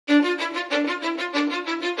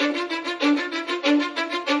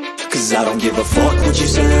Cause I don't give a fuck what you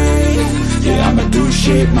say. Yeah, I'ma do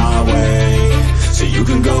shit my way. So you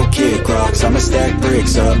can go kick rocks, I'ma stack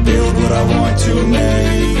bricks up, build what I want to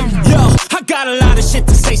make. Yo, I got a lot of shit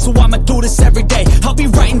to say, so I'ma do this every day. I'll be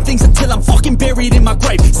writing things until I'm fucking buried in my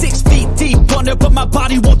grave. 6 feet deep under, but my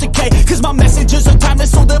body won't decay. Cause my messages are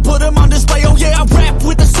timeless, so they'll put them on display. Oh yeah, I rap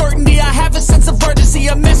with a certainty, I have a sense of urgency.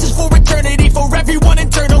 A message for eternity, for everyone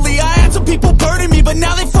internally. I had some people burning me, but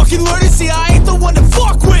now they fucking learn to see I ain't the one to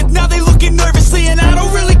fuck with. Now they looking nervously, and I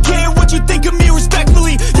don't really care what you think of me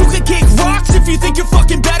respectfully. You can kick rocks if you think you're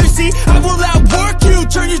fucking better, see. I will outwork you,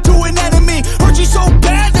 turn you to an enemy. Hurt you so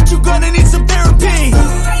bad that you're gonna need some therapy.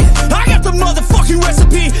 I got the motherfucking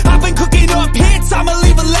recipe. I've been cooking up hits, I'ma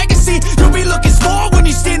leave a legacy. You'll be looking small when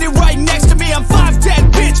you're standing right next to me. I'm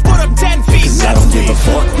 5'10", bitch, but I'm 10 feet next to me. I don't give a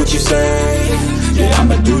fuck what you say. Yeah,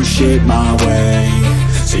 I'ma do shit my way.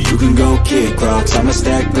 So you can go kick rocks, I'ma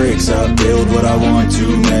stack bricks up, build what I want to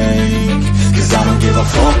make. Cause I don't give a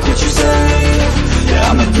fuck what you say. Yeah,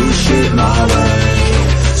 I'ma do shit my way.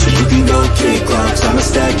 So you can go kick rocks, I'ma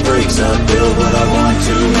stack bricks up, build what I want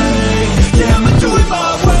to make. Yeah, I'ma do it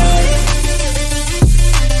my way.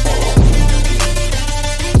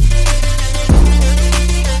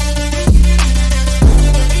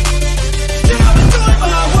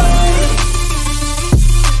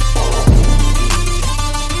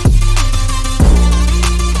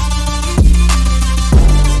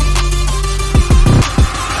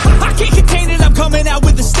 Coming out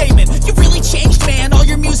with a statement. You really changed, man, all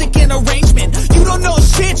your music and arrangement. You don't know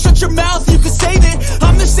shit, shut your mouth, you can save it.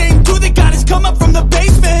 I'm the same dude that got his come up from the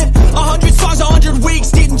basement. 100 songs, 100 weeks,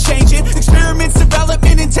 didn't change it. Experiments,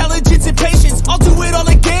 development, intelligence, and patience. I'll do it all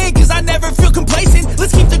again, cause I never feel complacent.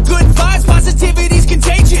 Let's keep the good vibes, positivity's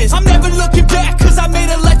contagious. I'm never looking back, cause I made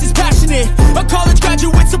a life that's passionate. A college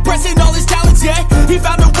graduate suppressing all his talents, yeah. He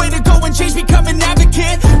found a way to go and change, become an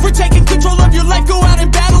advocate. For taking control of your life, go out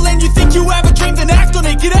and battle. And you think you have a dream, then act on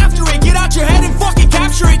it, get after it. Get out your head and fucking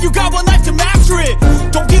capture it. You got one life to master it.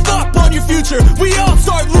 Don't give up on your future, we all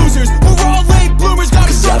start losers. We're all late bloomers,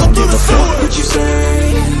 gotta struggle through the sewer. What you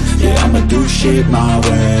say, yeah, I'ma do shit my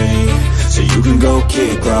way. So you can go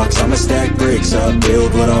kick rocks, I'ma stack bricks up,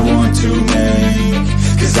 build what I want to make.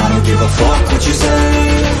 Cause I don't give a fuck what you say.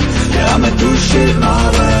 Yeah, I'ma do shit my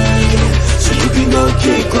way. So you can go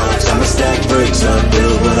kick rocks, I'ma stack bricks up, build